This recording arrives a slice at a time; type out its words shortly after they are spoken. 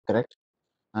correct?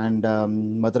 And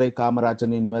Madurai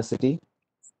Kamarajan University.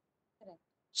 Correct.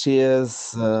 She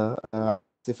is,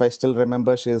 if I still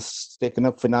remember, she has taken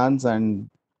up finance and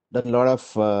done a lot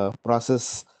of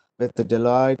process with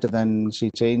Deloitte. Then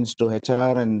she changed to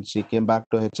HR and she came back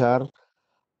to HR.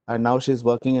 And now she's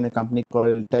working in a company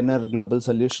called Tenor Global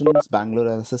Solutions, Bangalore,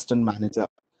 as assistant manager.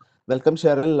 Welcome,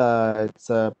 Cheryl.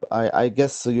 I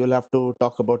guess you'll have to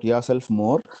talk about yourself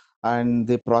more and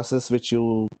the process which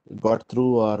you got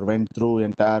through or went through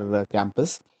entire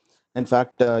campus. In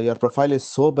fact, your profile is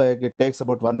so big, it takes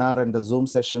about 1 hour, and the Zoom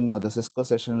session or the Cisco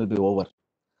session will be over.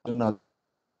 You know.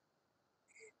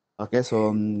 Okay,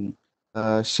 so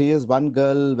she is one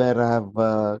girl where I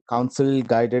have counseled,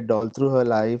 guided all through her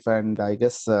life, and I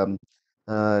guess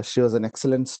she was an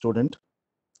excellent student.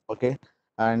 Okay,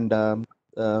 and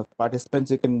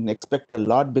participants, you can expect a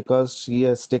lot because she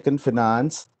has taken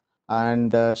finance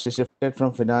and she shifted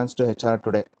from finance to HR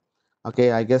today.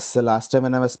 Okay, I guess the last time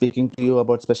when I was speaking to you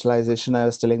about specialization, I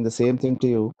was telling the same thing to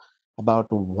you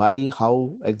about why,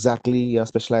 how exactly your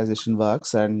specialization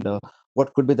works and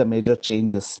what could be the major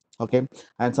changes. Okay,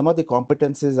 and some of the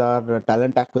competencies are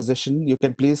talent acquisition. You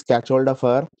can please catch hold of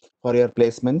her for your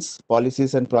placements,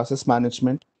 policies and process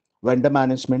management, vendor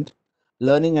management,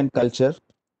 learning and culture,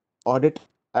 audit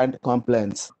and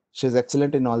compliance. She's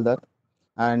excellent in all that.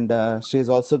 And she's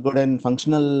also good in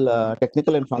functional,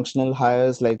 technical and functional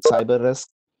hires like cyber risk,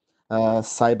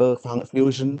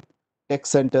 fusion, tech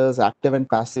centers, active and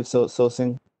passive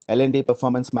sourcing, L&D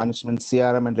performance management,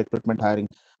 CRM and recruitment hiring.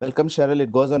 Welcome, Cheryl.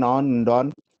 It goes on and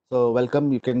on. So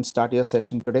welcome. You can start your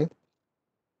session today.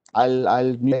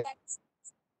 I'll mute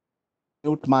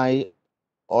my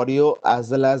audio as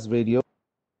well as video.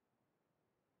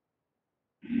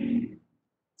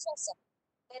 Sure, sir.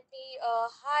 Let me,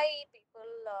 hi people,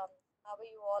 how are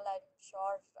you all? I'm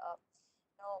sure,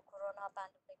 Corona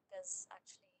pandemic is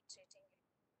actually treating you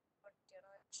good,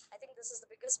 I think this is the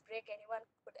biggest break anyone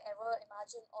could ever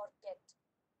imagine or get.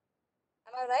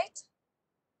 Am I right?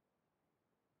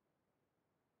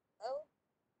 Oh,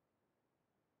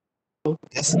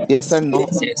 Yes and no.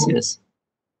 Yes.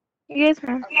 Yes,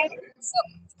 ma'am. okay. So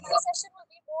my session will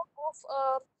be more of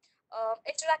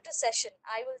interactive session.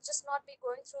 I will just not be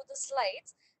going through the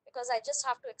slides because I just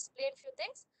have to explain few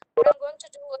things. What I'm going to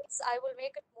do is I will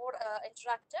make it more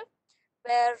interactive,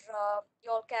 where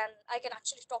I can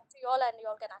actually talk to you all and you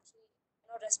all can actually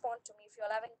respond to me. If you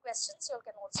all have any questions, you all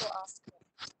can also ask me.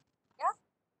 Yeah,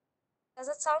 does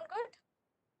it sound good?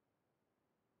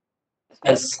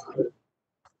 Yes.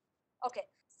 Okay,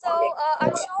 so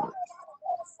I'm sure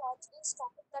for today's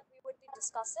topic that we would be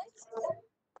discussing.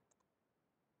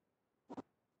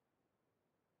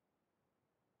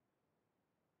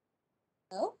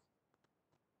 Hello?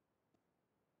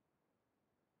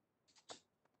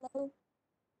 Hello?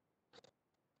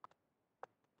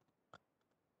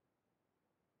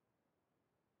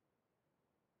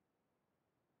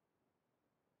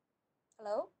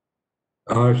 Hello?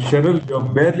 Cheryl, you're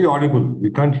barely audible.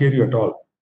 We can't hear you at all.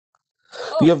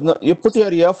 Oh. You put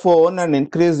your earphone and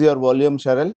increase your volume,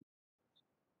 Cheryl.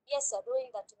 Yes, sir.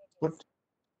 Doing that immediately. Put.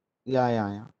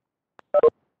 Yeah.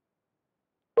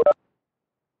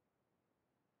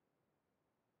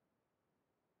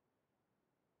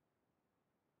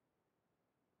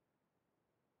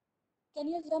 Can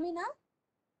you hear me now?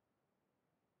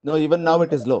 No, even now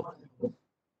it is low. Yeah,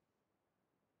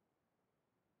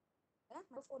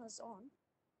 my phone is on.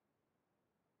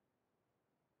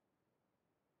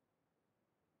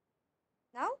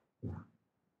 Now?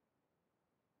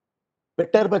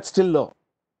 Better, but still low.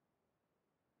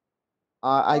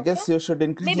 I guess you should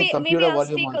increase your computer I'll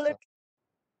volume speak also. a little.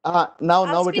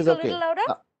 Now it is okay. A little louder.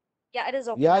 Yeah, it is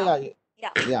okay.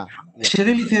 Yeah.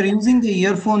 Cheryl, if you're using the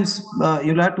earphones,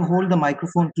 you'll have to hold the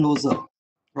microphone closer.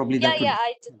 Probably that. Yeah,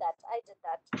 I did that.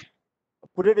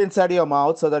 Put it inside your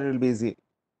mouth so that it will be easy.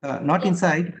 Not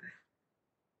inside.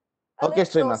 Okay,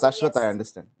 Srinivas Ashwath, I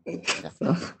understand. Yeah.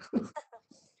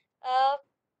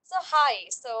 So hi.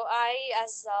 So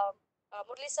as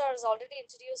Murali sir has already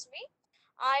introduced me,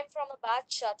 I'm from a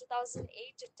batch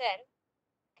 2008 to 10.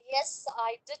 Yes,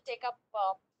 I did take up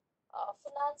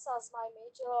finance as my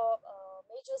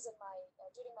majors in my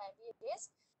during my MBA days,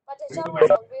 but HR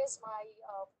was always my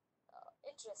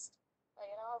interest,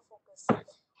 focus. So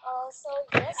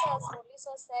yes, as Murali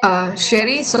sir said.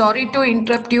 Sherry, sorry to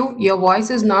interrupt you. Your voice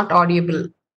is not audible.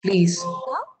 Please.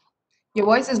 Now? Your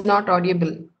voice is not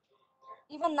audible.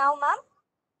 Even now, ma'am?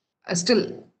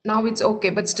 Still, now it's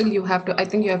okay, but still I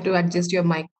think you have to adjust your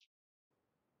mic.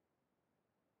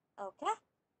 Okay.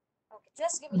 Okay,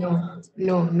 just give me a minute.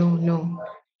 No.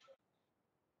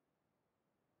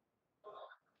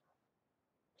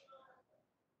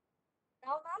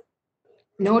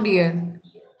 No, dear. Can't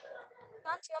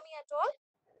hear me at all?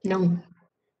 No.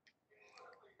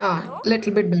 No?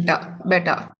 Little bit better.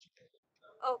 Better.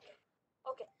 Okay.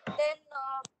 Okay. Then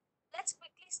let's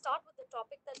quickly start with the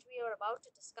topic that we are about to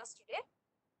discuss today.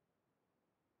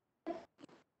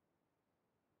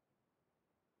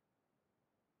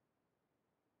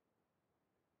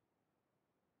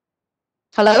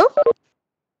 Hello?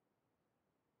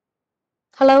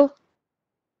 Hello?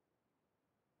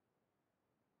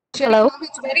 Cheryl, Hello? now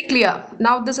it's very clear.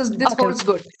 Now this Okay. holds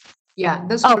good. Yeah,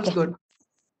 this holds Okay. good.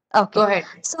 Okay. Go ahead.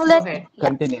 So Go let ahead. yeah.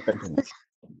 Continue.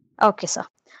 Okay, sir.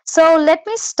 So let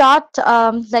me start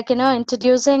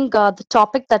introducing the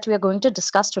topic that we are going to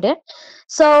discuss today.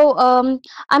 So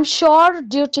I'm sure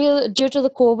due to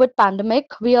the COVID pandemic,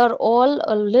 we are all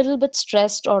a little bit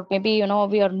stressed, or maybe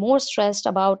we are more stressed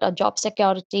about our job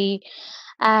security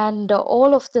and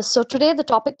all of this. So today the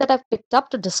topic that I've picked up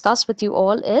to discuss with you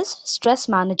all is stress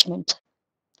management.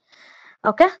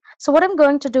 Okay, so what I'm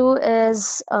going to do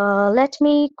is let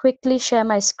me quickly share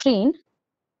my screen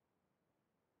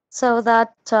so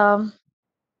that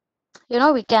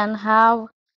we can have,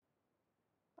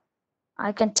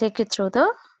 I can take you through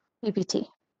the PPT.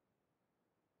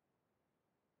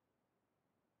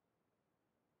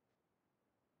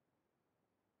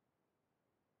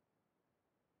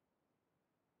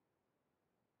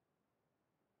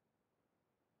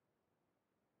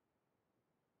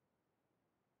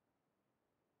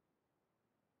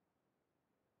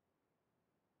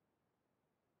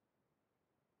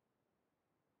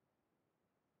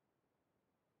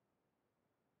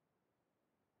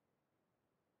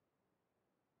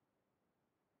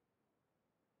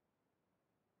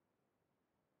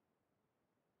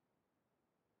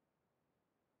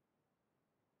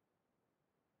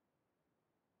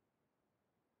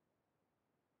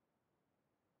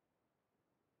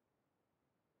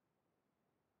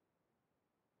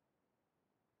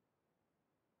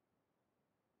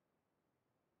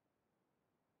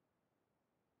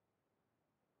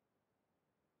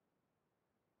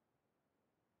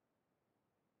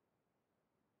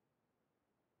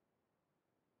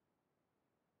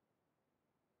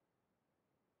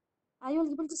 Are you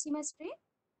able to see my screen?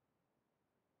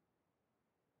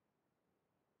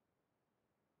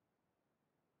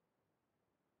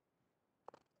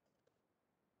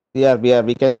 Yeah,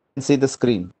 we can see the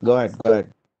screen. Go ahead.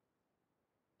 Okay,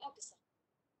 sir.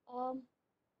 So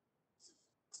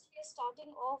first we are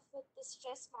starting off with the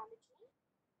stress management.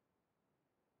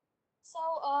 So,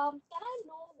 can I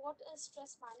know what is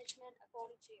stress management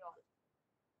according to you all?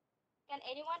 Can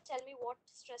anyone tell me what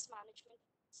stress management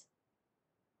is?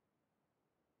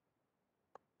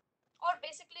 Or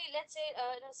basically, let's say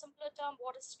in a simpler term,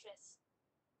 what is stress?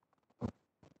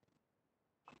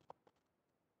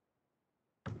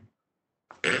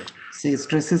 Say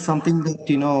stress is something that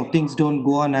things don't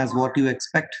go on as what you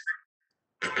expect.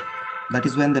 That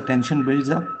is when the tension builds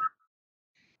up.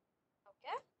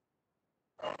 Okay.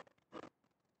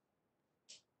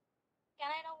 Can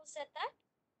I know who said that?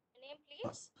 Your name,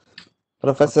 please.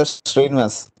 Professor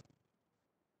Srinivas.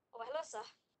 Oh, hello, sir.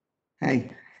 Hey,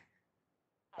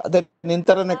 ಅದೇ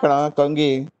ನಿಂತರನೆ ಕಣ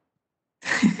ಕಂಗಿ.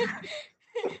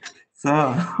 so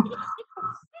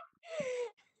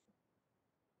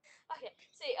Okay.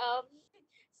 See,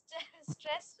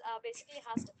 stress basically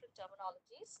has different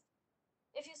terminologies.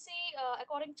 If you see,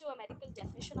 according to a medical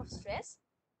definition of stress,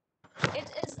 it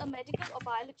is a medical or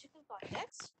biological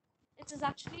context. It is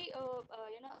actually,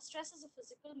 stress is a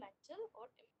physical, mental, or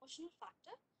emotional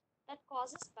factor that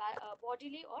causes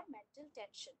bodily or mental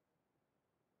tension.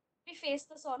 We face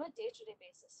this on a day-to-day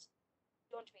basis,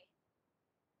 don't we?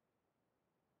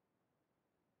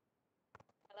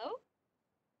 Hello?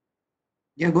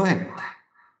 yeah, go ahead.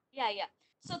 Yeah.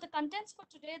 So the contents for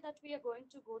today that we are going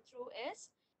to go through is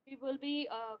we will be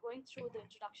going through the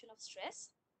introduction of stress.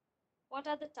 What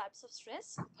are the types of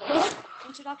stress?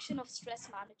 Introduction of stress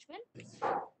management.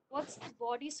 What's the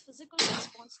body's physical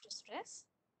response to stress?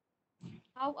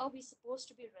 How are we supposed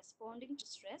to be responding to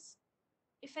stress?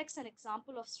 Effects and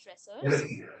example of stressors.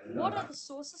 What are the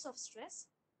sources of stress?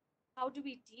 How do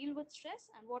we deal with stress?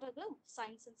 And what are the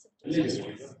signs and symptoms of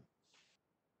stress?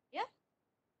 Yeah.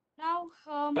 Now,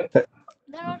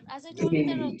 there are, as I told you,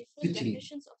 there are different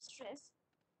definitions of stress.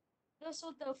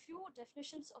 So the few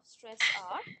definitions of stress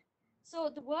are, so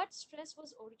the word stress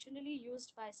was originally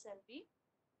used by Selby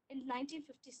in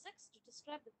 1956 to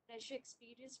describe the pressure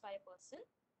experienced by a person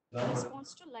in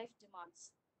response to life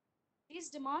demands. These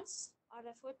demands are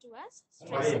referred to as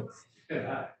stressors.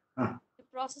 The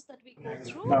process that we go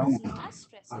through is known as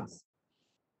stressors.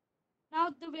 Now,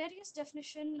 the various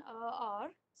definitions are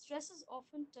stress is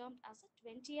often termed as a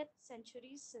 20th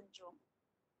century syndrome.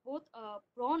 both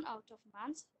born out of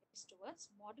man's race towards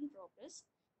modern progress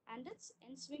and its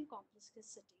ensuing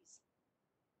complexities.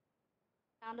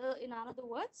 In other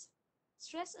words,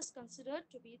 stress is considered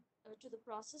to be to the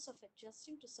process of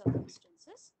adjusting to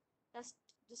circumstances that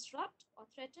disrupt or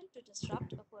threaten to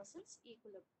disrupt a person's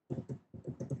equilibrium.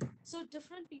 So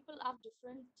different people have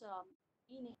different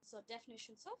meanings or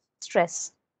definitions of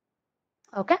stress.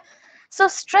 Okay, so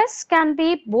stress can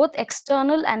be both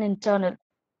external and internal.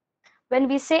 When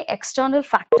we say external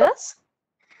factors,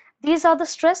 these are the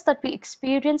stress that we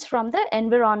experience from the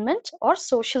environment or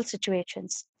social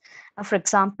situations. Now, for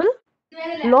example,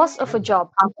 loss of a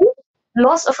job.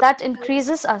 Loss of That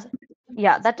increases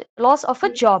that loss of a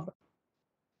job.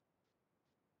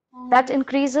 That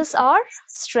increases our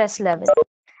stress level.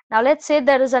 Now, let's say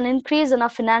there is an increase in our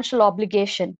financial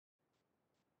obligation.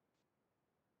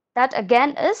 That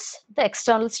again is the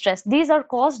external stress. These are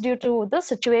caused due to the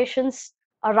situations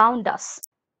around us.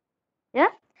 Yeah.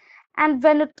 And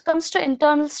when it comes to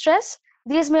internal stress,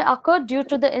 these may occur due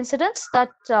to the incidents that,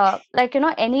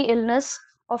 any illness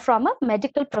or from a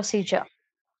medical procedure.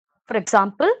 For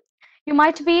example, you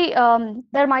might be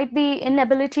there might be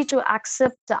inability to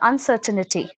accept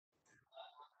uncertainty.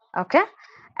 Okay,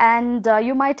 and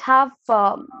you might have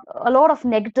a lot of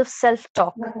negative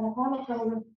self-talk.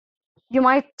 You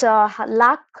might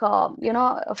lack,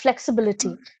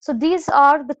 flexibility. So these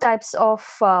are the types of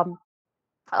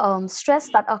stress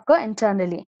that occur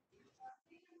internally.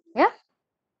 Yeah,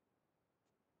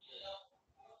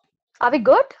 are we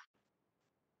good?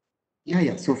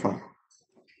 Yeah, so far.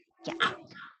 Yeah.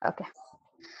 Okay.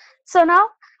 So now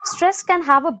stress can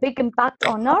have a big impact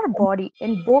on our body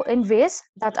in ways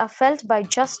that are felt by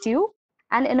just you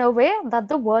and in a way that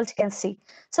the world can see.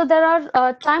 So there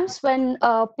are times when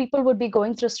people would be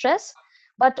going through stress,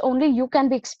 but only you can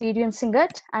be experiencing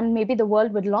it, and maybe the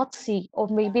world will not see, or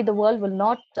maybe the world will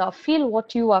not feel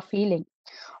what you are feeling.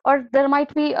 Or there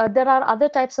might be there are other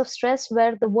types of stress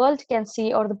where the world can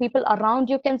see, or the people around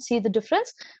you can see the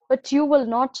difference, but you will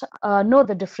not know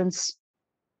the difference.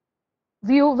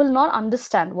 You will not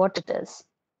understand what it is.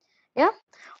 Yeah.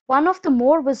 One of the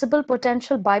more visible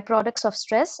potential byproducts of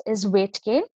stress is weight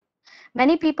gain.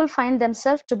 Many people find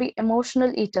themselves to be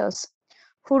emotional eaters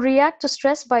who react to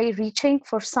stress by reaching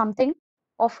for something,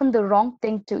 often the wrong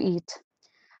thing to eat.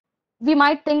 We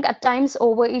might think at times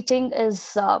overeating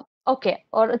is okay,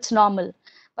 or it's normal,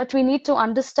 but we need to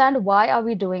understand why are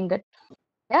we doing it.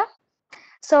 Yeah.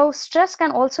 So stress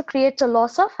can also create a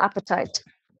loss of appetite.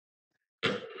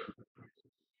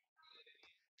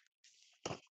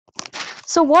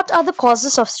 So what are the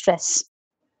causes of stress?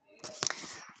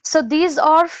 So these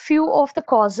are few of the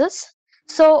causes.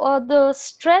 So the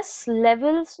stress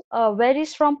levels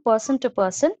varies from person to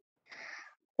person.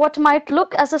 What might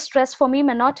look as a stress for me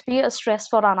may not be a stress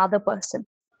for another person.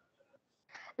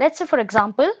 Let's say, for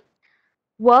example,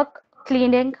 work,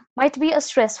 cleaning might be a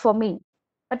stress for me,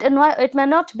 but it may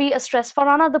not be a stress for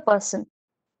another person.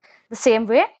 The same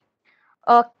way,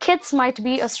 kids might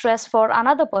be a stress for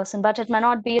another person, but it may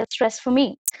not be a stress for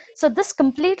me. So this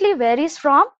completely varies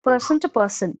from person to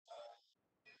person.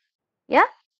 Yeah.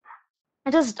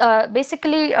 It is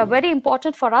basically very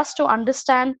important for us to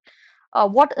understand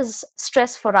what is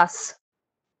stress for us.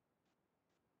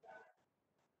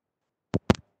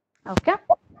 Okay.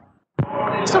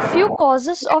 So few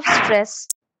causes of stress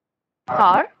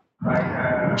are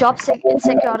job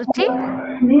insecurity,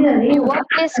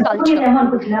 workplace culture.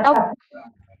 Now,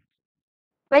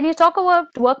 when you talk about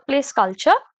workplace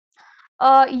culture,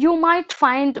 you might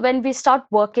find when we start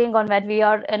working, or when we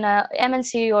are in a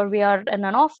MNC or we are in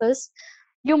an office,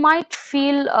 you might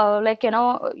feel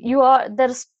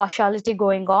there's partiality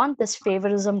going on, there's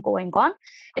favorism going on.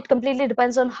 It completely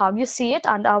depends on how you see it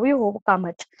and how you overcome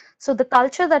it. So the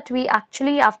culture that we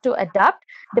actually have to adapt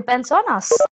depends on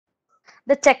us.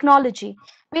 The technology,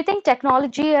 we think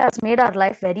technology has made our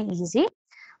life very easy,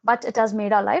 but it has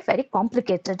made our life very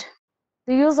complicated.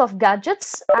 The use of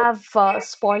gadgets have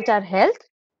spoiled our health.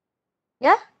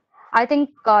 Yeah, I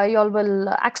think y'all will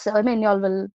accept. I mean, y'all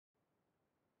will.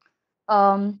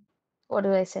 What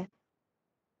do I say?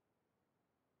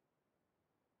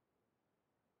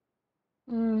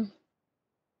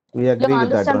 We You agree with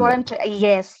that, understand what Dhanal. I'm trying?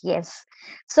 Yes, yes.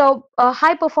 So,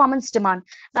 high performance demand.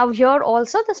 Now, here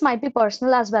also, this might be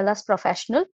personal as well as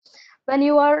professional. When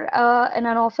you are in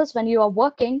an office, when you are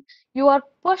working, you are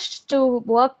pushed to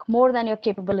work more than your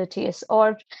capabilities.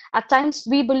 Or at times,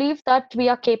 we believe that we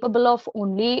are capable of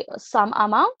only some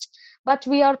amount, but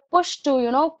we are pushed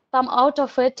to, come out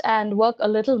of it and work a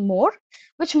little more,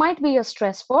 which might be a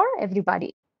stress for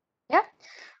everybody. Yeah.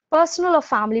 Personal or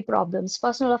family problems.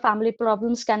 Personal or family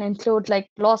problems can include like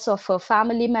loss of a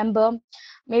family member,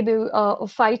 maybe a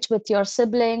fight with your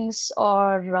siblings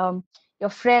or your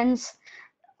friends,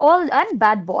 all, and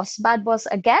bad boss. Bad boss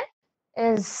again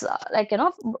is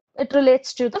it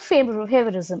relates to the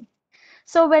favoritism.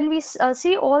 So when we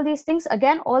see all these things,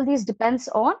 again, all these depends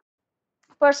on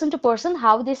person to person,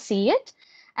 how they see it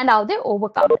and how they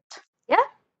overcome it. Yeah.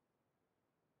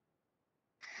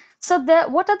 So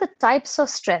what are the types of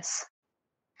stress?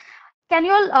 Can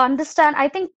you all understand? I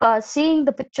think seeing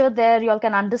the picture there, you all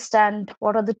can understand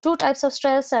what are the two types of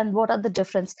stress and what are the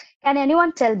difference. Can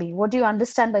anyone tell me what do you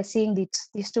understand by seeing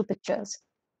these two pictures?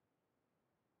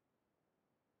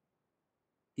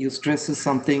 Stress is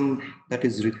something that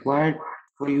is required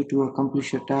for you to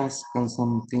accomplish a task and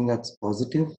something that's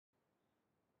positive.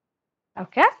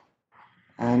 Okay.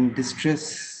 And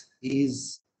distress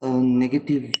is a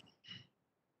negative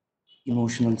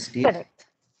emotional state. Correct.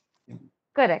 Yeah.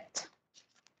 Correct.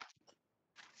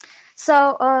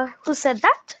 So who said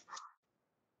that?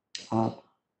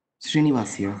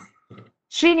 Srinivas here.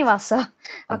 Srinivasa.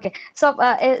 Okay. So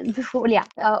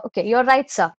okay, you're right,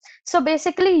 sir. So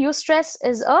basically, eustress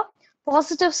is a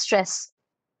positive stress.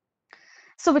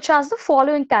 So which has the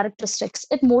following characteristics.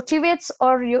 It motivates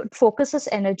or it focuses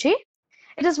energy.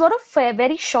 It is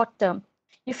very short term.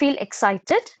 You feel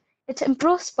excited. It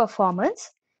improves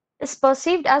performance. Is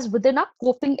perceived as within our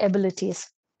coping abilities.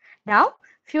 Now,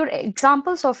 few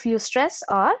examples of eustress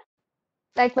are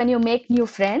like when you make new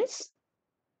friends,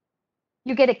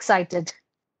 you get excited.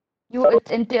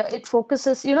 It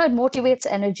focuses, it motivates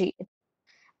energy.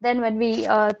 Then when we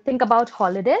think about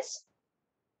holidays,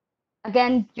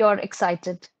 again, you're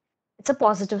excited. It's a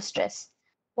positive stress.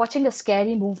 Watching a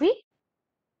scary movie,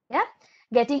 yeah,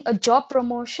 getting a job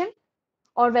promotion,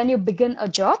 or when you begin a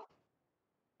job,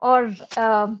 or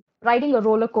riding a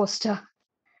roller coaster.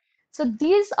 So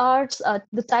these are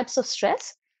the types of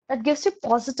stress that gives you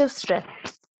positive stress.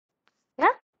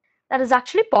 Yeah, that is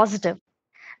actually positive.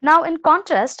 Now, in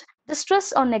contrast,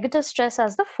 distress or negative stress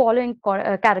has the following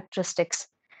characteristics.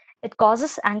 It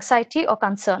causes anxiety or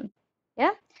concern.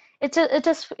 Yeah, it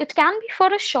can be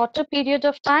for a shorter period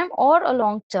of time or a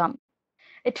long term.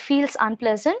 It feels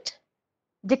unpleasant,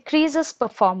 decreases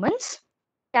performance,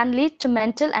 can lead to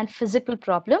mental and physical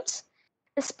problems,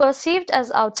 is perceived as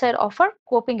outside of our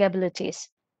coping abilities.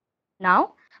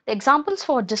 Now, the examples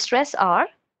for distress are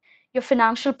your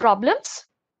financial problems,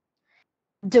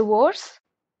 divorce,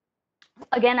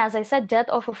 again, as I said, death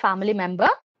of a family member,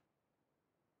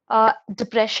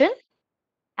 depression,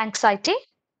 anxiety,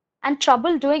 and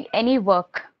trouble doing any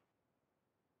work.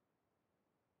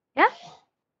 Yeah.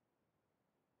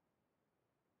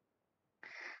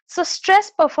 So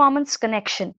stress performance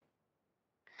connection.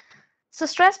 So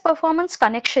stress performance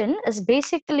connection is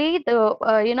basically the,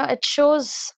 it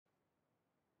shows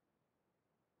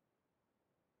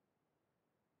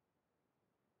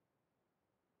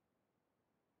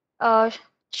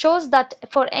shows that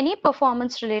for any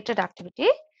performance related activity,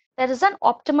 there is an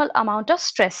optimal amount of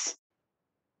stress.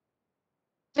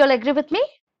 Do you all agree with me?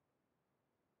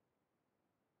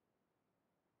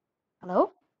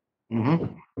 Hello?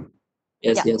 Mm-hmm.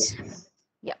 Yes, Yeah. yes.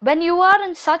 Yeah. When you are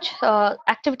in such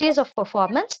activities of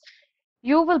performance,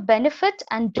 you will benefit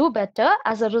and do better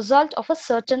as a result of a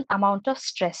certain amount of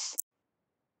stress.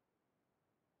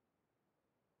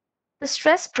 The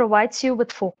stress provides you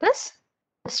with focus.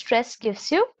 The stress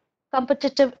gives you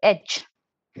competitive edge.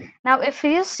 Now, if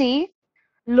you see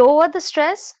lower the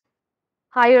stress,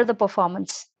 higher the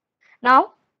performance.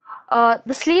 Now,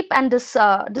 the sleep and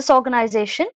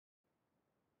disorganization.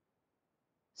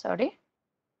 Sorry.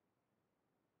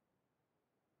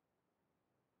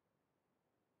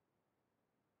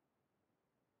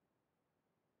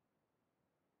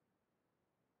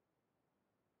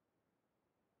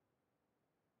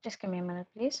 Just give me a minute,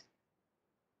 please.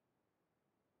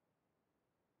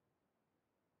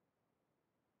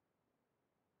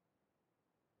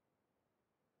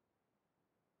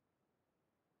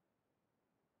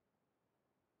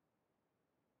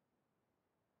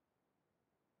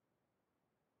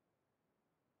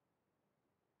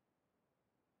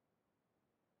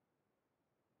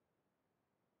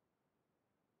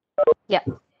 Yeah.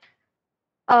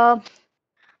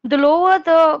 The lower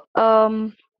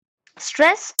the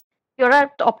stress, you're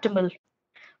at optimal.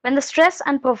 When the stress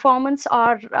and performance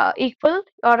are equal,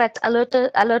 you're at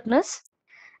alertness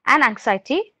and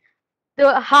anxiety.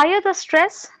 The higher the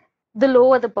stress, the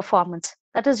lower the performance.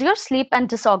 That is your sleep and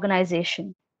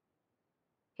disorganization.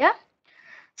 Yeah.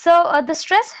 So the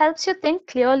stress helps you think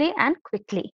clearly and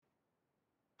quickly.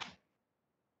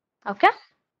 Okay.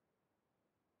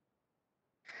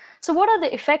 So what are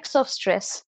the effects of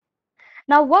stress?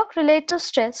 Now, work-related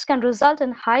stress can result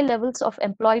in high levels of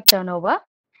employee turnover.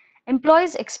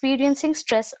 Employees experiencing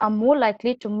stress are more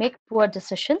likely to make poor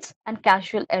decisions and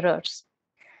casual errors.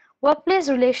 Workplace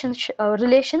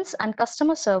relations and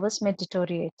customer service may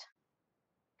deteriorate.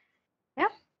 Yeah.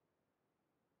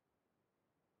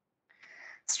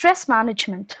 Stress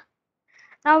management.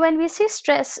 Now, when we see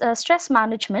stress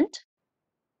management,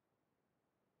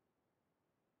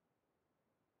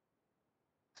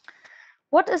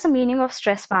 what is the meaning of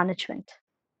stress management?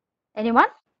 Anyone?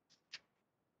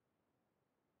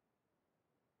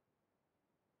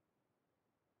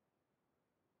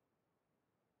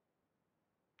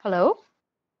 Hello?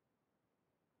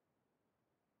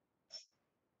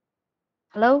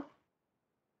 Hello?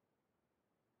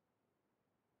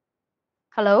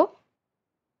 Hello?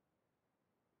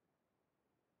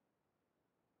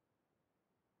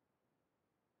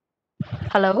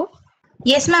 Hello?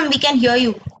 Yes, ma'am, we can hear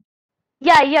you.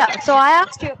 Yeah. So I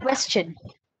asked you a question.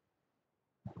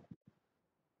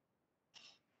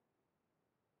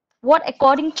 What,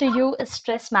 according to you, is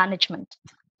stress management?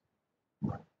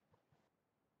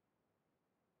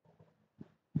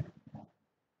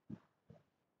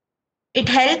 It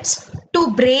helps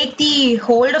to break the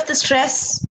hold of the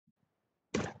stress.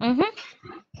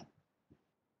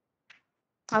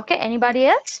 Okay, anybody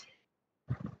else?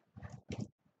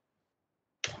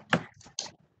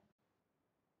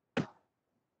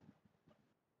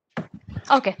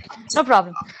 Okay, no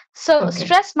problem. So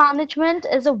stress management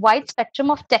is a wide spectrum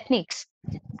of techniques,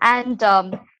 and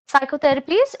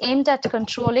psychotherapy is aimed at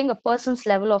controlling a person's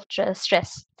level of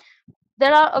stress.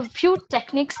 There are a few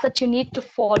techniques that you need to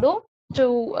follow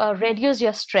to reduce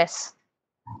your stress.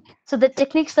 So the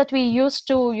techniques that we use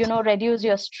to, reduce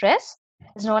your stress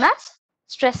is known as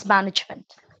stress management.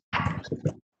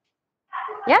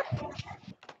 Yeah.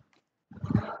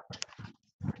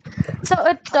 So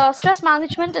stress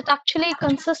management, it actually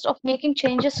consists of making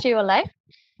changes to your life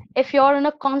if you're in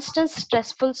a constant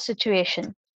stressful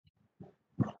situation.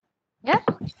 Yeah.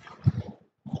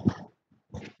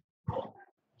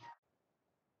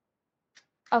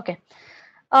 Okay.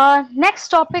 Next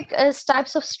topic is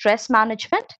types of stress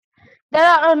management. There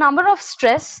are a number of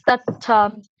stress that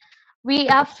we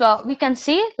can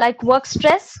see, like work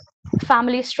stress,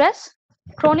 family stress,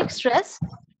 chronic stress,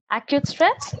 acute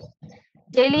stress,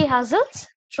 daily hazards,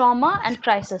 trauma, and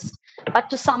crisis. But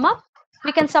to sum up,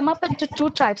 we can sum up into two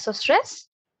types of stress.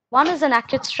 One is an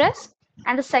acute stress,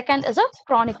 and the second is a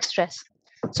chronic stress.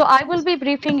 So I will be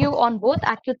briefing you on both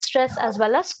acute stress as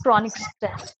well as chronic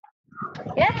stress.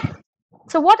 Yeah.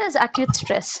 So what is acute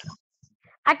stress?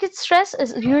 Acute stress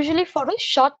is usually for a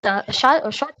short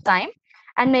time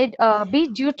and may be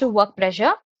due to work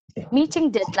pressure, meeting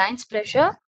deadlines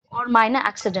pressure, or minor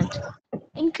accident.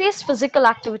 Increased physical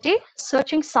activity,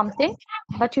 searching something,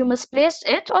 but you misplaced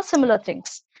it, or similar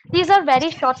things. These are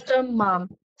very short-term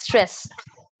stress.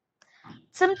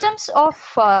 Symptoms of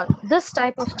this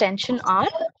type of tension are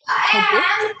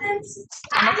headache,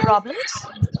 stomach problems,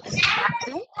 back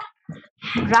pain,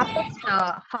 rapid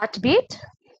heartbeat,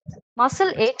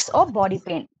 muscle aches, or body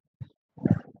pain.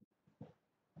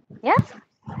 Yeah.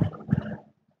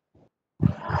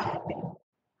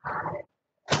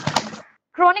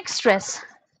 Chronic stress.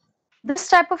 This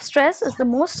type of stress is the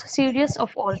most serious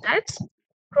of all types.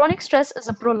 Chronic stress is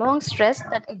a prolonged stress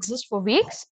that exists for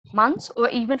weeks, months, or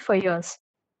even for years.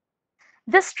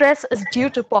 This stress is due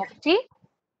to poverty,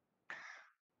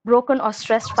 broken or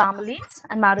stressed families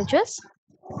and marriages,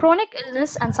 chronic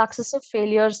illness, and successive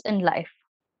failures in life.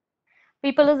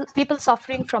 People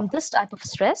suffering from this type of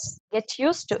stress get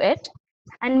used to it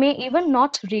and may even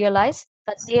not realize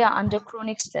that they are under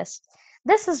chronic stress.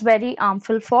 This is very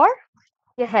harmful for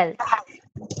your health.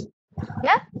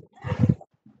 Yeah.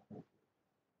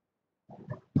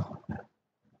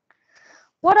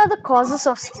 What are the causes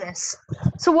of stress?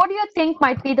 So what do you think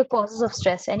might be the causes of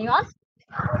stress? Anyone?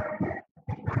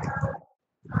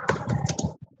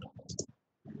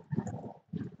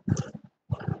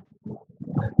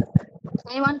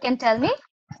 Anyone can tell me?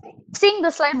 Seeing the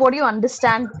slide, what do you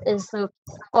understand is the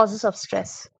causes of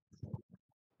stress?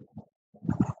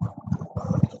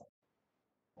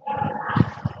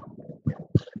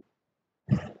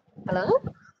 Hello?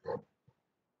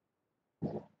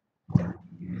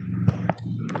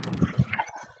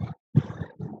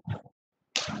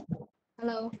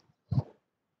 Hello?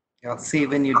 Yeah, say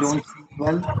when you don't sleep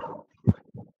well,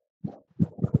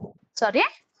 Sorry?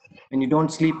 when you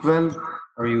don't sleep well,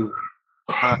 or you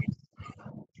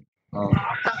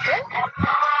Okay.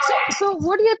 So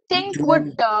what do you think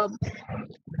would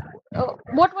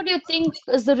what would you think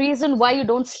is the reason why you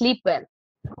don't sleep well?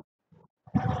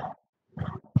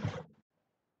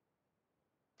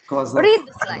 Cause of Read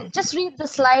the slide. Just read the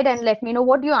slide and let me know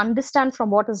what you understand from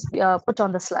what is put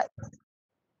on the slide.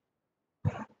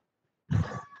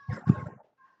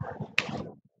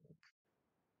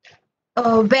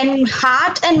 When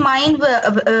heart and mind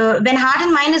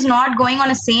is not going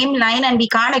on a same line and we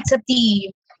can't accept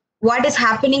what is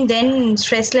happening, then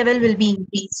stress level will be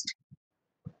increased.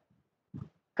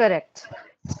 Correct.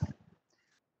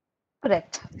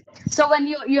 Correct. So when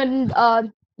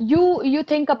you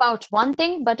think about one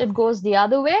thing, but it goes the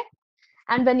other way,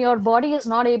 and when your body is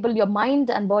not able, your mind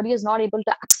and body is not able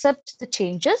to accept the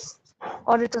changes,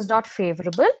 or it is not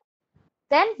favorable,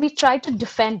 then we try to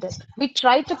defend it. We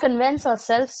try to convince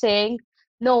ourselves saying,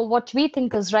 no, what we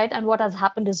think is right and what has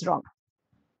happened is wrong.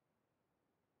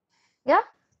 Yeah.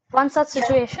 One such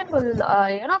situation will,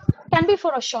 can be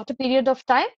for a shorter period of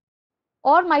time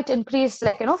or might increase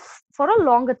for a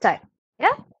longer time.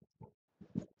 Yeah.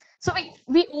 So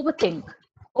we overthink.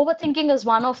 Overthinking is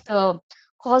one of the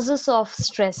causes of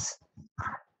stress.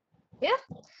 Yeah.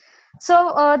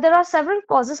 So there are several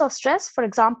causes of stress. For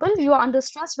example, you are under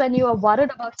stress when you are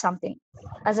worried about something.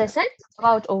 As I said,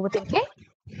 about overthinking.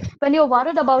 When you're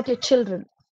worried about your children,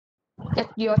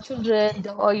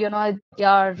 or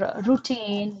your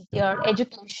routine, their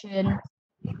education,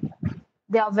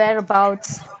 their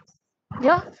whereabouts.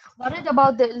 Yeah, worried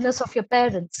about the illness of your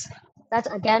parents. That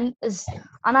again is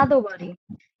another worry.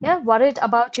 Yeah, worried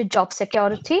about your job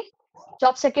security.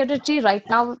 Job security right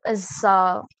now is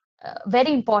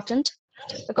very important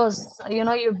because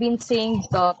you've been seeing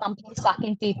companies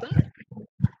sacking people.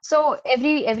 So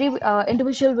every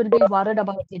individual will be worried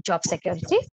about their job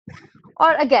security.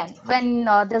 Or again, when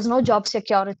there's no job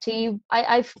security,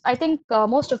 I think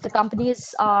most of the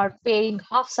companies are paying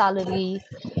half salary,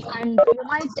 and you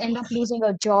might end up losing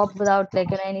a job without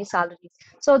any salary.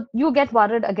 So you get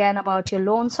worried again about your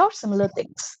loans or similar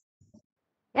things.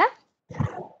 Yeah.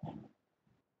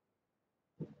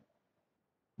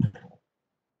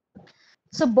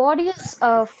 So body's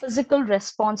physical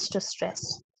response to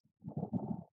stress.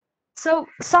 So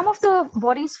some of the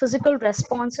body's physical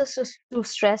responses to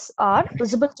stress are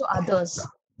visible to others.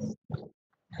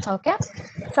 Okay,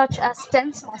 such as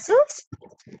tense muscles,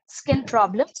 skin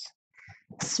problems,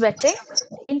 sweating,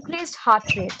 increased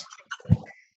heart rate.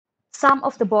 Some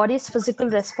of the body's physical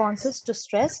responses to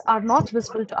stress are not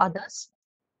visible to others,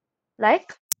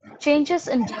 like changes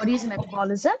in body's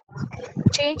metabolism,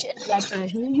 change in blood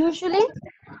pressure. Usually,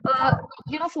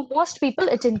 for most people,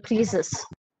 it increases.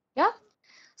 Yeah.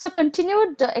 So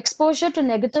continued exposure to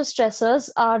negative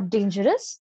stressors are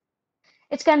dangerous.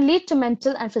 It can lead to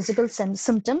mental and physical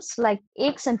symptoms like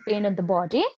aches and pain in the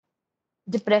body,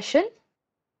 depression,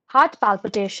 heart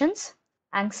palpitations,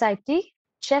 anxiety,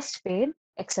 chest pain,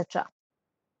 etc.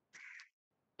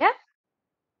 Yeah.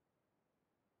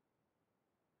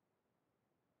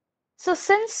 So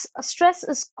since stress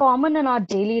is common in our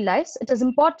daily lives, it is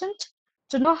important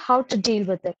to know how to deal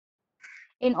with it.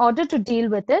 In order to deal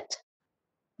with it,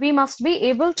 we must be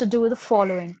able to do the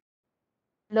following.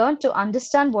 Learn to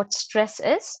understand what stress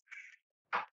is,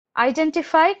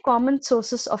 identify common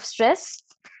sources of stress,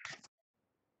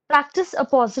 practice a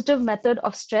positive method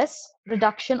of stress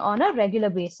reduction on a regular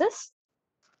basis,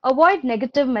 avoid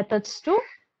negative methods to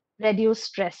reduce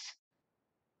stress.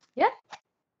 Yeah.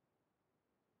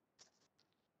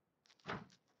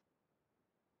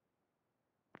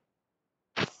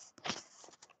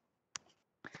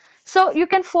 So you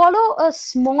can follow a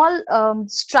small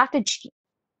strategy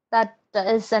that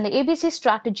is an ABC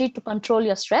strategy to control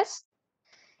your stress.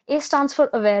 A stands for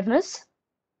awareness,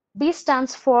 B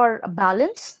stands for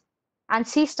balance, and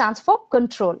C stands for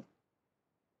control.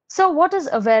 So what is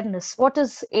awareness? What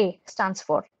is A stands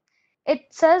for? It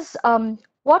says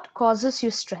what causes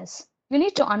you stress. You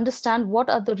need to understand what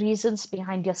are the reasons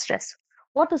behind your stress.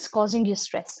 What is causing you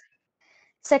stress?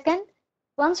 Second,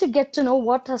 once you get to know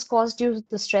what has caused you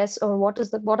the stress or what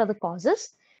are the causes,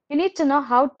 you need to know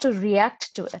how to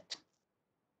react to it.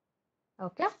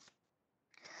 Okay.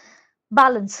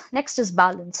 Balance. Next is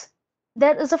balance.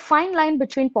 There is a fine line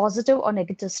between positive or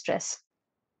negative stress.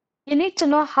 You need to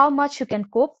know how much you can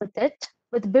cope with it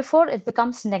before it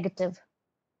becomes negative.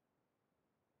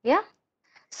 Yeah.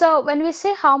 So when we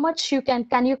say how much you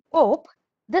can you cope,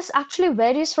 this actually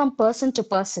varies from person to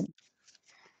person.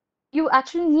 You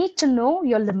actually need to know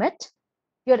your limit.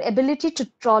 Your ability to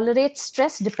tolerate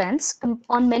stress depends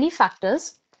on many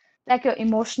factors like your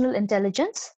emotional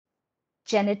intelligence,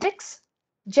 genetics,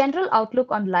 general outlook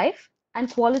on life,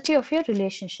 and quality of your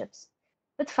relationships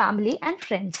with family and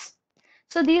friends.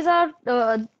 So these are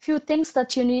the few things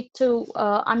that you need to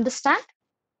understand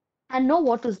and know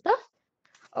what is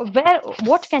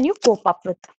what can you cope up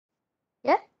with.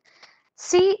 Yeah.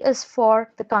 C is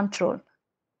for the control.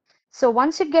 So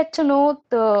once you get to know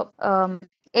the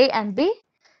A and B,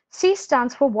 C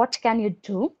stands for what can you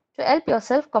do to help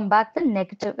yourself combat the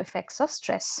negative effects of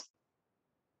stress.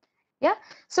 Yeah.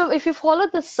 So if you follow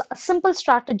this simple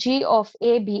strategy of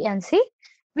A, B, and C,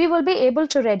 we will be able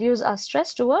to reduce our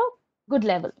stress to a good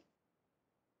level.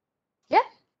 Yeah.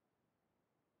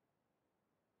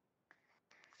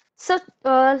 So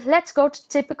let's go to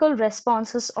typical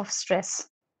responses of stress.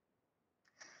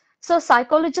 So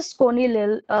psychologist Connie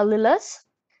Lillis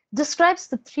describes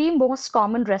the 3 most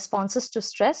common responses to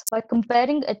stress by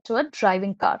comparing it to a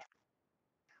driving car.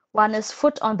 One is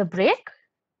foot on the brake,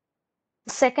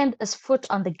 the second is foot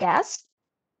on the gas,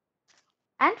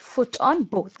 and foot on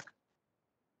both.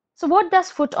 So what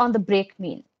does foot on the brake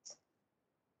mean?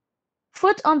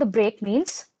 Foot on the brake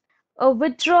means a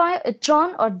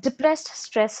withdrawn or depressed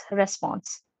stress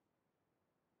response,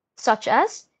 such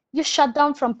as you shut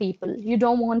down from people. You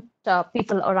don't want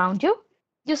people around you.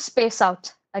 You space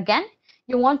out. Again,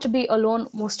 you want to be alone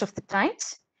most of the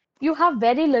times. You have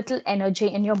very little energy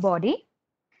in your body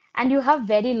and you have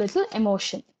very little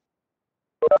emotion.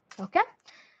 Okay.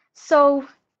 So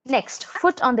next,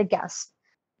 foot on the gas.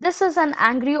 This is an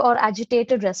angry or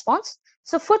agitated response.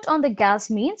 So foot on the gas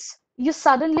means you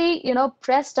suddenly,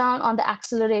 press down on the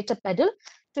accelerator pedal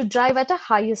to drive at a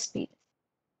higher speed.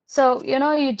 So,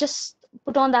 you just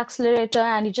put on the accelerator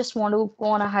and you just want to go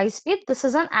on a high speed. This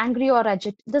is an angry or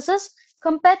this is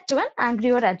compared to an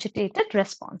angry or agitated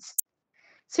response.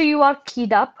 So you are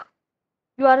keyed up.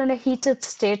 You are in a heated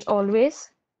state always.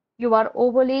 You are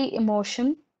overly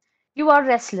emotion. You are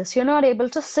restless. You're not able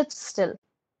to sit still.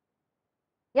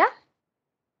 Yeah.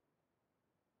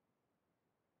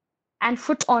 And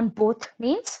foot on both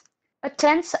means a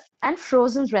tense and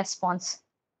frozen response.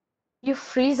 You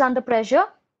freeze under pressure.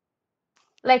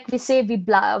 Like we say, we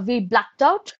blacked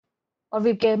out or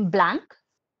we became blank.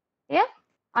 Yeah.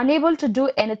 Unable to do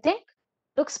anything,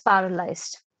 looks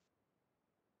paralyzed.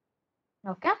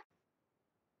 Okay.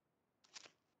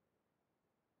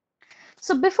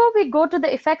 So before we go to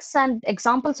the effects and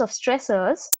examples of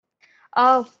stressors,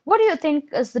 what do you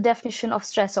think is the definition of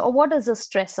stressor, or what is a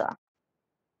stressor?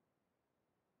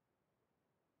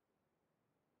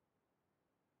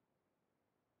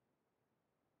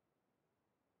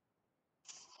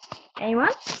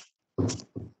 Anyone?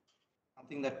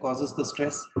 Something that causes the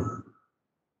stress.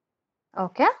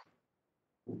 Okay.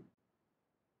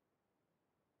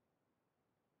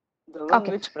 The one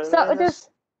Okay. which So it is.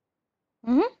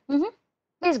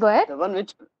 Please go ahead. the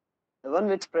one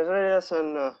which pressurizes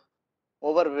an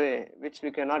overweigh which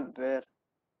we cannot bear.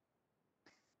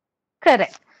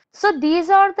 Correct. So these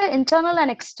are the internal and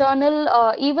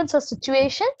external events or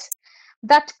situations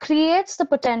that creates the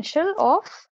potential of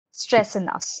stress in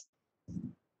us.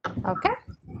 Okay.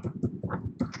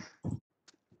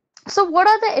 So what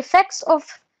are the effects of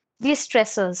these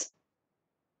stressors?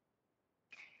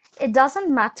 It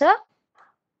doesn't matter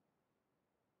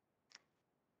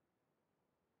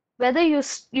whether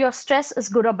your stress is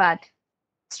good or bad.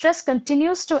 Stress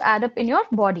continues to add up in your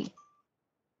body.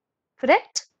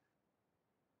 Correct?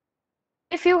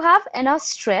 If you have enough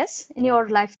stress in your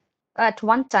life at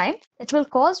one time, it will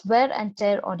cause wear and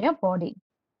tear on your body.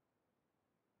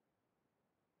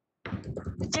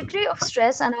 The degree of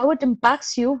stress and how it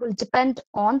impacts you will depend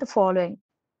on the following: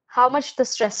 how much the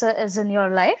stressor is in your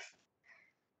life,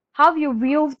 how you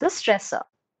view the stressor.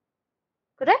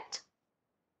 Correct?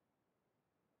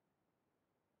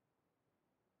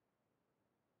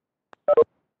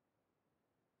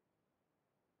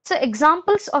 So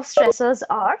examples of stressors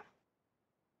are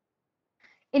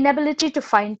inability to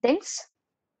find things,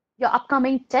 your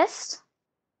upcoming test,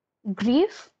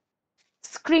 grief,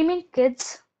 screaming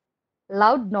kids,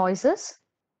 loud noises,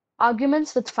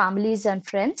 arguments with families and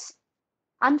friends,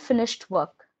 unfinished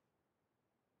work.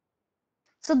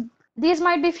 So these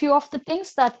might be few of the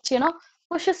things that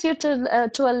pushes you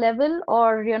to a level,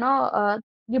 or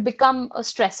you become a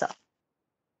stressor.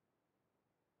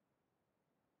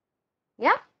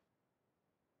 Yeah.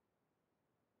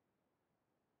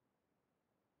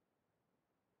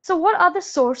 So what are the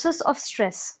sources of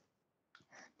stress?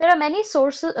 There are many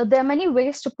sources. There are many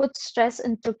ways to put stress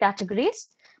into categories,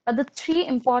 but the 3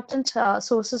 important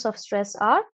sources of stress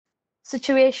are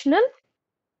situational,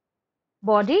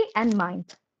 body, and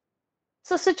mind.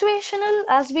 So situational,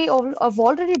 as we have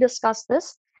already discussed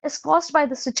this, is caused by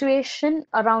the situation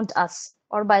around us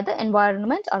or by the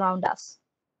environment around us.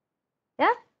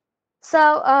 Yeah.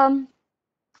 So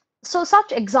so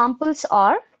such examples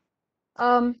are,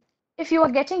 if you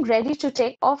are getting ready to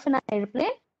take off in an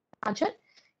airplane, imagine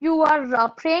You are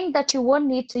praying that you won't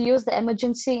need to use the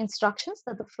emergency instructions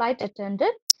that the flight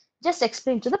attendant just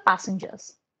explained to the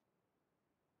passengers.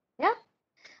 Yeah.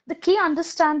 The key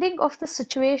understanding of the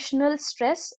situational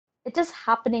stress, it is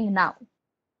happening now.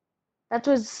 That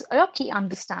was your key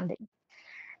understanding.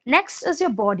 Next is your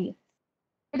body.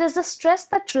 It is the stress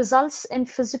that results in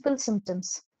physical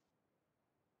symptoms.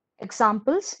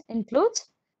 Examples include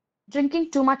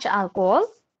drinking too much alcohol,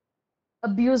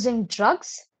 abusing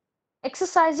drugs,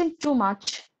 exercising too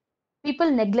much,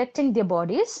 people neglecting their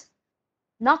bodies,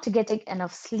 not getting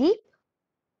enough sleep,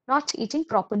 not eating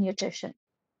proper nutrition.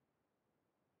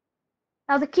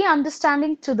 Now, the key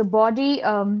understanding to the body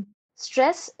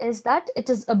stress is that it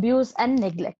is abuse and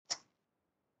neglect.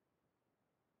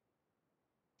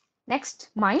 Next,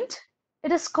 mind.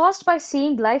 It is caused by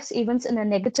seeing life's events in a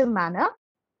negative manner.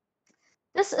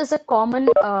 This is a common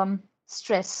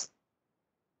stress.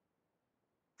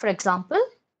 For example,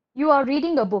 you are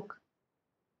reading a book,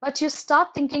 but you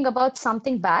start thinking about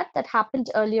something bad that happened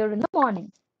earlier in the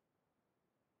morning.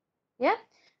 Yeah,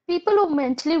 people who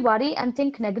mentally worry and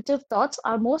think negative thoughts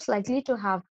are most likely to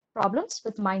have problems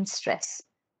with mind stress.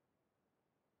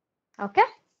 Okay.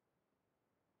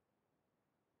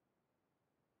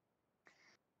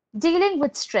 Dealing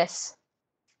with stress.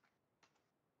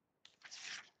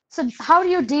 So how do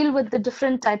you deal with the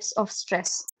different types of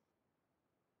stress?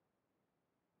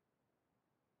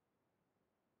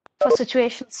 For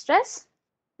situation stress,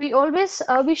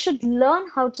 we should learn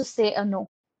how to say a no.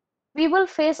 We will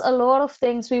face a lot of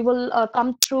things. We will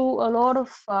come through a lot of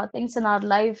things in our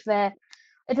life where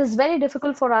it is very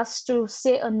difficult for us to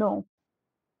say a no.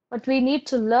 But we need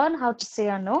to learn how to say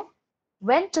a no,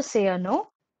 when to say a no,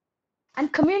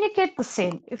 and communicate the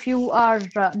same. If you are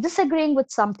disagreeing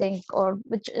with something, or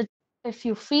if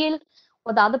you feel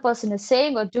what the other person is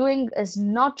saying or doing is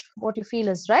not what you feel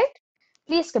is right,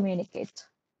 please communicate.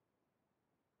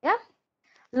 Yeah.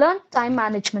 Learn time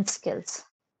management skills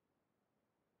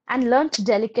and learn to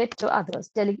delegate to others.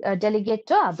 Delegate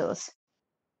to others.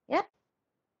 Yeah.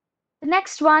 The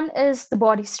next one is the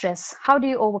body stress. How do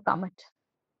you overcome it?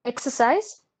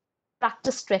 Exercise,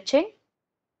 practice stretching,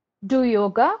 do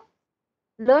yoga,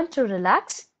 learn to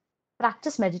relax,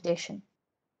 practice meditation.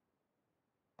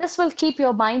 This will keep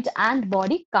your mind and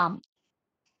body calm.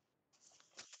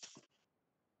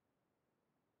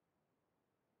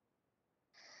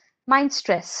 Mind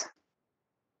stress.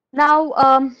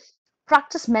 Now,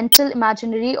 practice mental,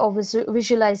 imaginary, or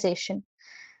visualization.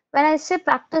 When I say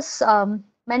practice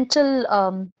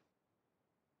mental,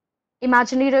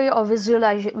 imaginary, or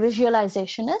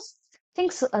visualization is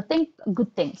think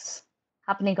good things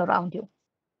happening around you.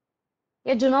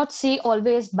 You do not see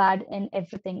always bad in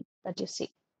everything that you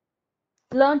see.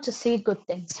 Learn to see good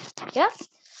things. Yeah.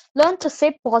 Learn to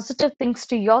say positive things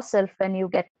to yourself when you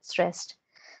get stressed.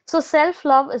 So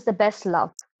self-love is the best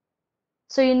love.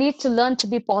 So you need to learn to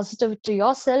be positive to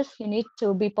yourself. You need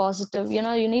to be positive. You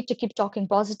need to keep talking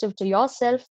positive to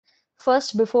yourself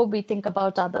first before we think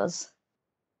about others.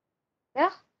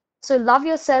 Yeah. So love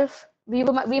yourself. We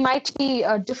might be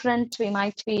different. We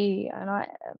might be,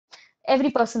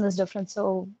 every person is different.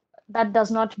 So that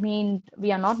does not mean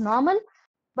we are not normal.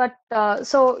 But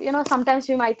so, sometimes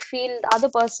we might feel the other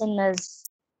person is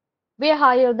way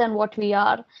higher than what we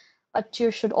are. But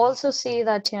you should also see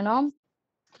that,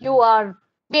 you are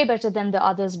way better than the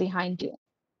others behind you.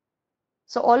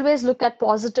 So always look at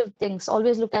positive things.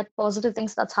 Always look at positive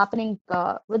things that's happening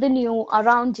within you,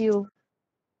 around you.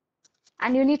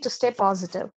 And you need to stay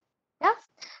positive. Yeah.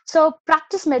 So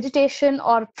practice meditation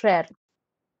or prayer.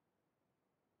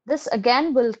 This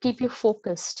again will keep you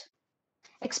focused.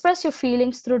 Express your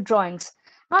feelings through drawings.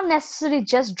 Not necessarily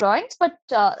just drawings, but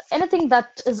anything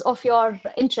that is of your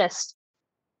interest.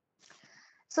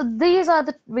 So these are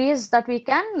the ways that we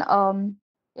can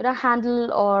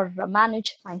handle or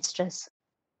manage mind stress.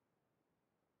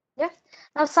 Yeah.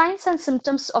 Now, signs and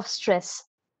symptoms of stress.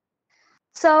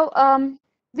 So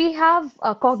we have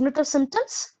cognitive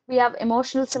symptoms, we have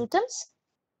emotional symptoms,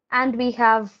 and we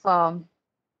have,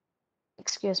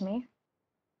 excuse me,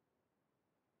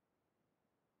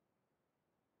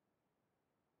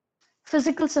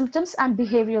 physical symptoms and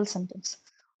behavioral symptoms.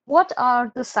 What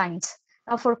are the signs?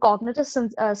 Now, for cognitive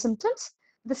symptoms,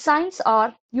 the signs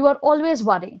are you are always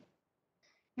worrying,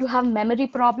 you have memory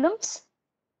problems,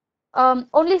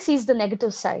 only sees the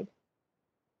negative side,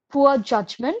 poor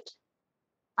judgment,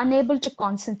 unable to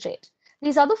concentrate.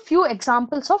 These are the few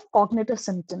examples of cognitive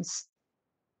symptoms.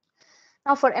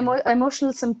 Now, for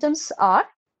emotional symptoms are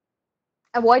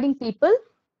avoiding people,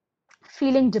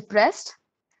 feeling depressed,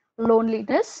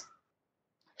 loneliness,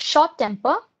 short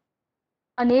temper,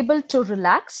 unable to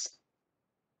relax,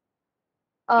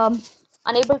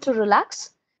 unable to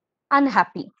relax,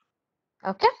 unhappy.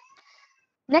 Okay.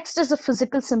 Next is the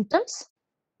physical symptoms.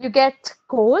 You get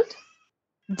cold,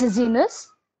 dizziness,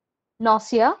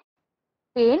 nausea,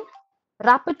 pain,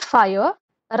 rapid fire,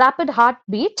 rapid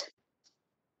heartbeat,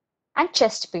 and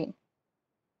chest pain.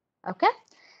 Okay.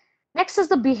 Next is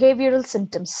the behavioral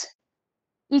symptoms.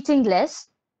 Eating less,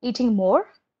 eating more,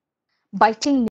 biting